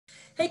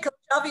Hey, Coach,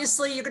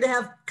 obviously you're going to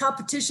have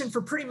competition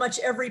for pretty much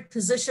every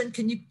position.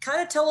 Can you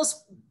kind of tell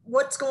us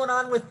what's going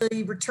on with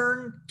the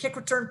return, kick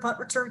return, punt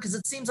return? Because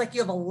it seems like you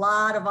have a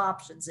lot of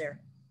options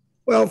there.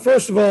 Well,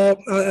 first of all,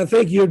 I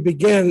think you'd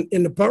begin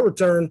in the punt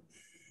return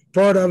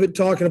part of it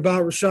talking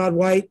about Rashad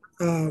White.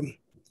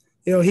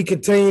 He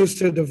continues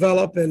to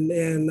develop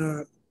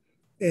and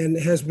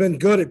has been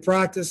good at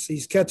practice.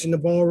 He's catching the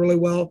ball really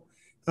well.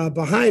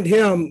 Behind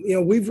him,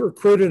 we've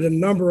recruited a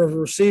number of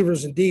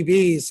receivers and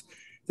DBs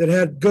that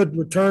had good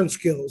return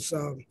skills,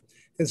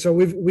 and so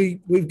we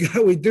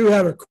do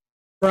have a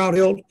crowd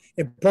healed.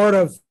 And part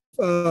of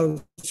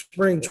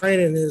spring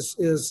training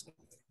is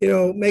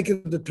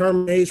making the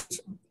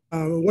determination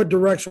what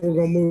direction we're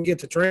going to move to get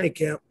to training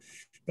camp.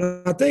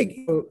 But I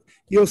think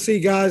you'll see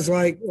guys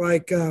like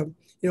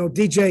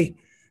DJ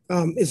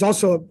is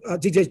also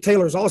DJ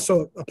Taylor is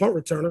also a punt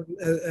returner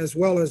as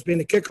well as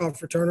being a kickoff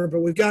returner.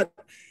 But we've got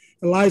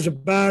Elijah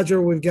Badger,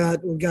 we've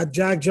got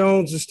Jack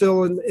Jones is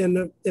still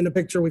in the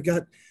picture. We've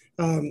got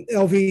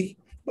LV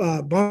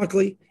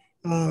Bunkley.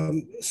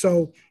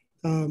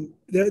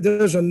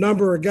 There's a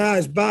number of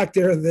guys back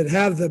there that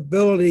have the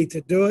ability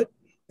to do it,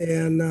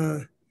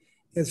 and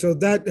so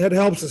that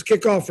helps us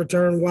kickoff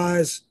return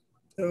wise.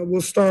 We'll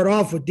start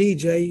off with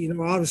DJ,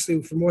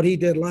 obviously from what he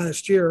did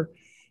last year,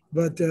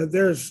 but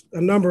there's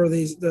a number of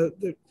these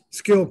the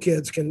skill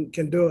kids can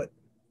do it.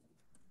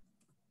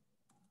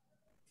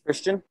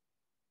 Christian?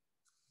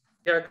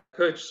 Yeah,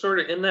 Coach, sort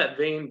of in that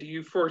vein, do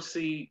you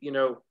foresee,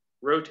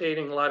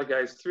 rotating a lot of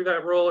guys through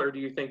that role, or do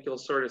you think you'll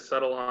sort of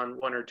settle on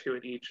one or two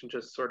at each and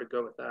just sort of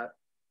go with that?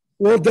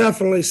 We'll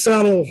definitely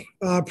settle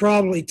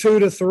probably 2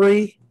 to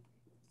 3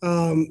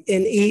 in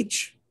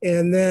each,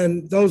 and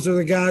then those are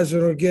the guys that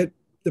will get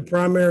the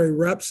primary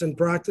reps in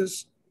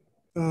practice.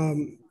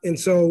 And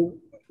so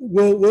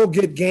we'll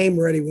get game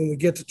ready when we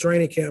get to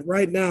training camp.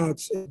 Right now,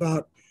 it's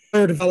about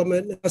player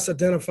development and us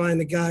identifying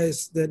the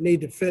guys that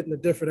need to fit in the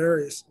different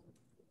areas.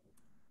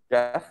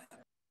 Jeff?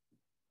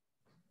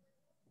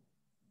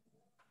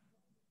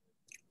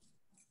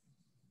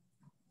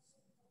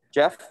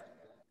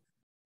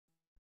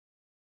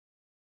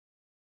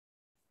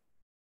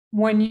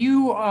 When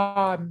you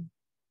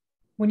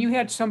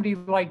had somebody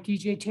like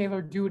DJ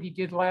Taylor do what he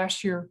did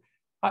last year,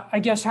 I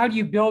guess, how do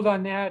you build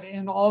on that?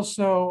 And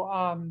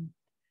also,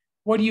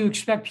 what do you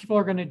expect people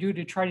are going to do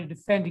to try to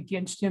defend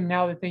against him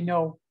now that they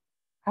know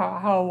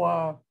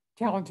how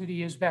talented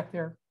he is back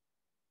there?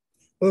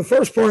 Well, the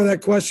first part of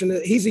that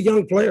question, he's a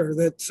young player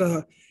that's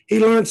he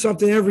learns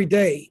something every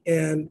day,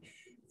 and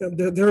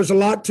there's a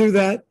lot to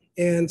that.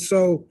 And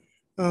so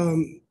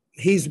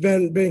he's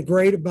been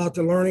great about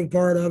the learning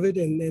part of it,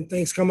 and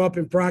things come up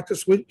in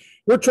practice.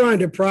 We're trying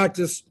to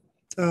practice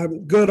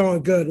good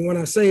on good. And when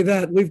I say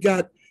that, we've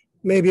got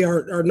maybe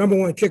our number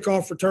one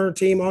kickoff return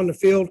team on the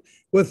field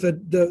with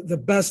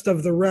the best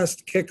of the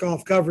rest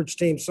kickoff coverage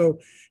team. So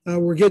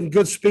we're getting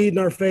good speed in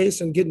our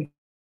face and getting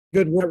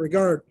good in that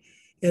regard.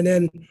 And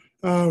then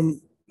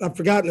I've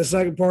forgotten the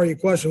second part of your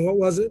question. What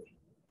was it?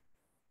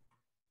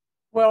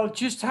 Well,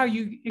 just how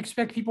you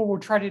expect people will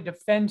try to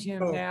defend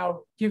him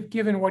now,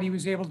 given what he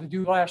was able to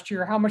do last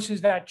year. How much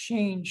does that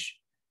change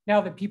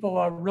now that people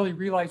really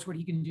realize what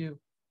he can do?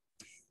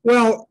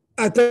 Well,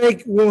 I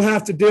think we'll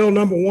have to deal,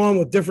 number one,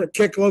 with different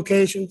kick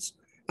locations.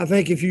 I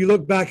think if you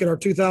look back at our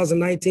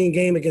 2019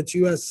 game against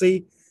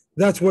USC,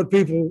 that's what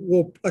people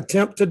will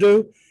attempt to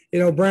do.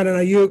 Brandon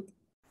Ayuk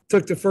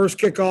took the first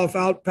kickoff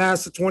out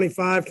past the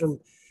 25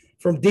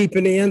 from deep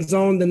in the end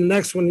zone. Then the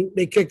next one,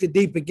 they kicked it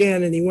deep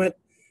again, and he went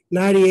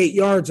 98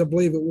 yards, I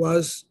believe it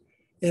was.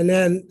 And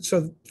then,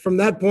 so from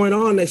that point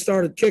on, they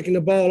started kicking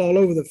the ball all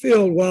over the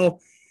field. Well,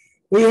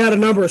 we had a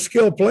number of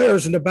skilled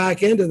players in the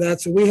back end of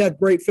that, so we had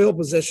great field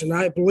position.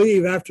 I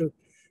believe after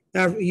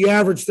you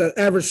averaged the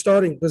average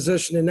starting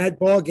position in that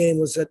ball game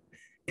was at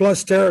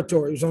plus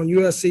territory. It was on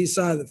USC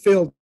side of the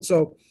field.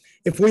 So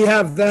if we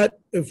have that,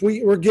 if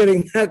we're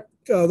getting that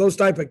those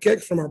type of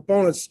kicks from our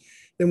opponents,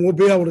 then we'll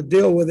be able to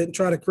deal with it and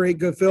try to create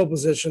good field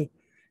position.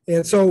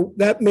 And so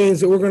that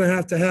means that we're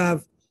going to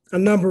have a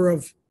number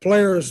of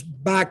players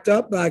backed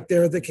up back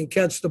there that can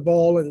catch the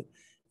ball and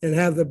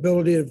have the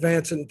ability to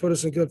advance it and put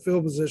us in good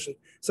field position.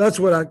 So that's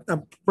what I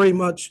pretty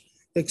much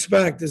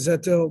expect, is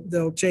that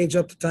they'll change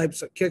up the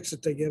types of kicks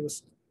that they give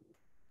us.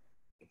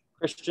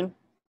 Christian?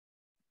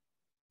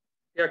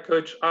 Yeah,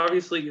 Coach,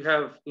 obviously you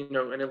have,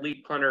 an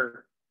elite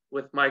punter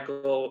with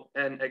Michael,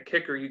 and at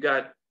kicker, you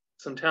got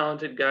some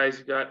talented guys.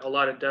 You got a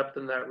lot of depth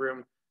in that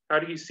room. How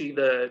do you see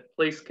the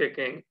place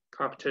kicking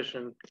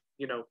competition,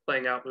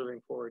 playing out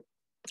moving forward?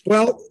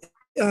 Well,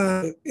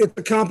 it's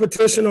a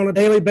competition on a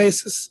daily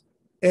basis,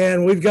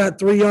 and we've got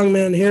 3 young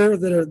men here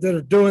that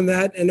are doing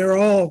that, and they're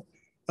all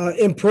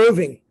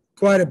improving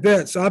quite a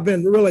bit. So I've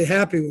been really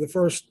happy with the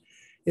first,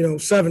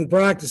 7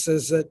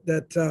 practices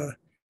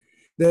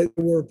that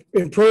we're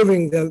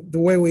improving the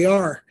way we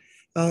are.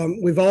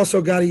 We've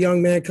also got a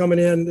young man coming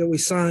in that we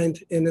signed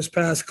in this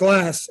past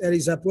class, Eddie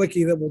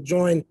Zaplicki, that will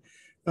join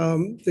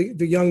the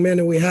young men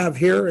that we have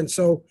here, and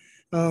so.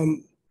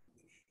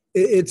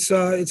 It's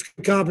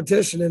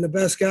competition, and the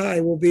best guy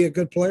will be a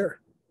good player.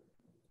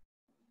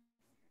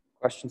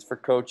 Questions for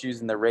Coach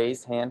using the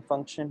raised hand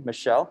function?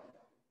 Michelle?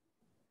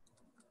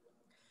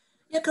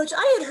 Yeah, Coach,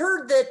 I had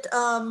heard that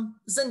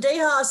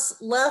Zendejas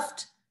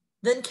left,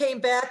 then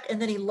came back,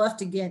 and then he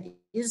left again.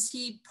 Is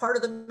he part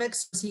of the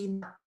mix? Is he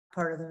not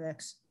part of the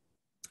mix?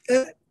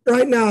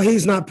 Right now,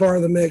 he's not part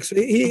of the mix.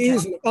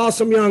 He's an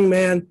awesome young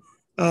man.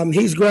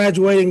 He's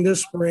graduating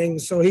this spring,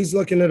 so he's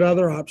looking at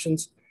other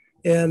options.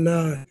 And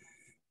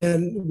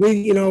we,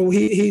 you know,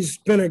 he's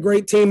been a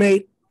great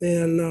teammate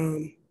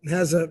and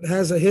has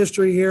a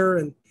history here,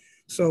 and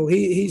so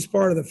he's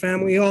part of the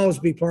family. He'll always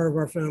be part of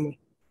our family.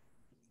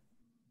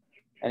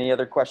 Any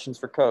other questions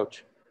for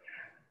Coach?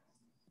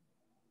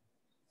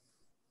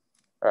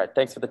 All right,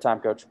 thanks for the time,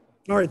 Coach.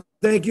 All right,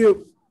 thank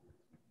you.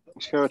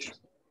 Thanks, Coach.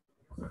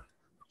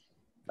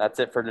 That's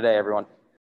it for today, everyone.